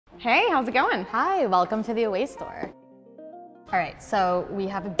Hey, how's it going? Hi, welcome to the Away Store. All right, so we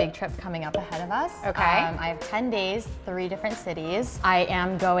have a big trip coming up ahead of us. Okay. I have 10 days, 3 different cities. I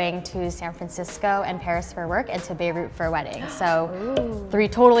am going to San Francisco and Paris for work and to Beirut for a wedding. So Ooh. 3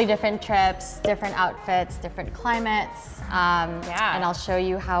 totally different trips, different outfits, different climates. And I'll show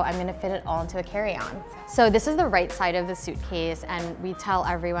you how I'm gonna fit it all into a carry-on. So this is the right side of the suitcase, and we tell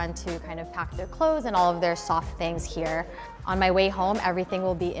everyone to kind of pack their clothes and all of their soft things here. On my way home, everything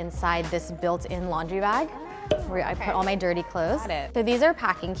will be inside this built-in laundry bag, where I put all my dirty clothes. Got it. So these are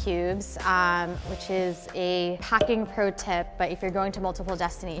packing cubes, which is a packing pro tip, but if you're going to multiple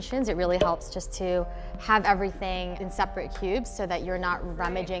destinations, it really helps just to have everything in separate cubes so that you're not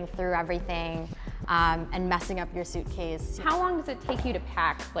rummaging through everything and messing up your suitcase. How long does it take you to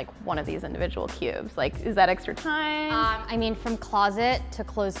pack like one of these individual cubes? Like, is that extra time? I mean, from closet to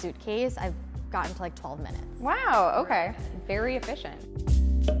closed suitcase, I've gotten to like 12 minutes. Wow, okay. Very efficient.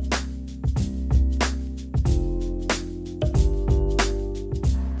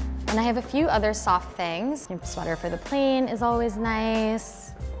 And I have a few other soft things. A sweater for the plane is always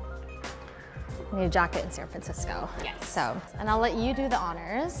nice. I need a jacket in San Francisco. Yes. So, and I'll let you do the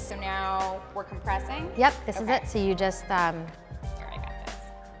honors. So now we're compressing? Yep, this is Okay. it. So you just, Here, I got this.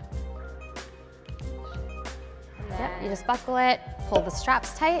 yep, you just buckle it, pull the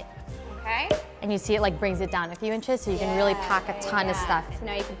straps tight, Okay. and you see it like brings it down a few inches so you can really pack a ton of stuff. So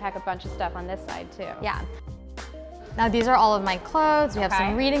now you can pack a bunch of stuff on this side too. Yeah. Now these are all of my clothes. We have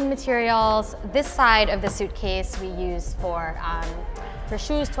some reading materials. This side of the suitcase we use for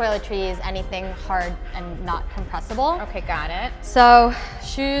shoes, toiletries, anything hard and not compressible. Okay, got it. So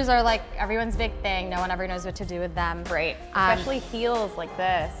shoes are like everyone's big thing. No one ever knows what to do with them. Great. Especially heels like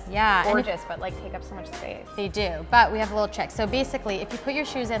this. Yeah. Gorgeous, but like take up so much space. They do, but we have a little trick. So basically, if you put your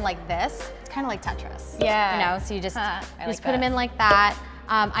shoes in like this, it's kind of like Tetris. Yeah. You know, so you just, I like put them in like that.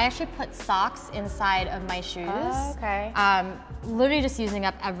 I actually put socks inside of my shoes. Oh, okay. Literally just using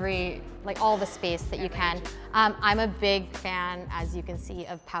up all the space that you can. I'm a big fan, as you can see,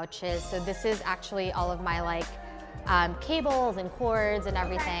 of pouches. So this is actually all of my cables and cords and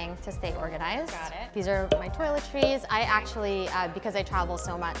everything to stay organized. Got it. These are my toiletries. I actually, because I travel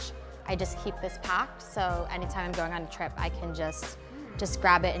so much, I just keep this packed. So anytime I'm going on a trip, I can just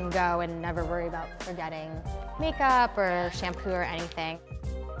grab it and go and never worry about forgetting makeup or shampoo or anything.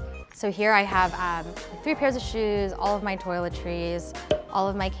 So here I have 3 pairs of shoes, all of my toiletries, all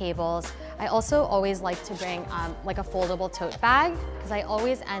of my cables. I also always like to bring like a foldable tote bag because I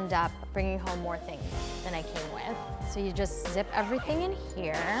always end up bringing home more things than I came with. So you just zip everything in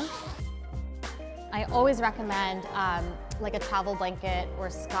here. I always recommend like a travel blanket or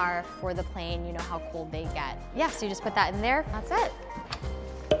scarf for the plane. You know how cold they get. Yeah, so you just put that in there. That's it.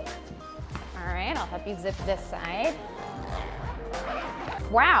 All right, I'll help you zip this side.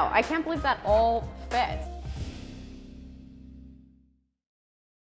 Wow, I can't believe that all fits.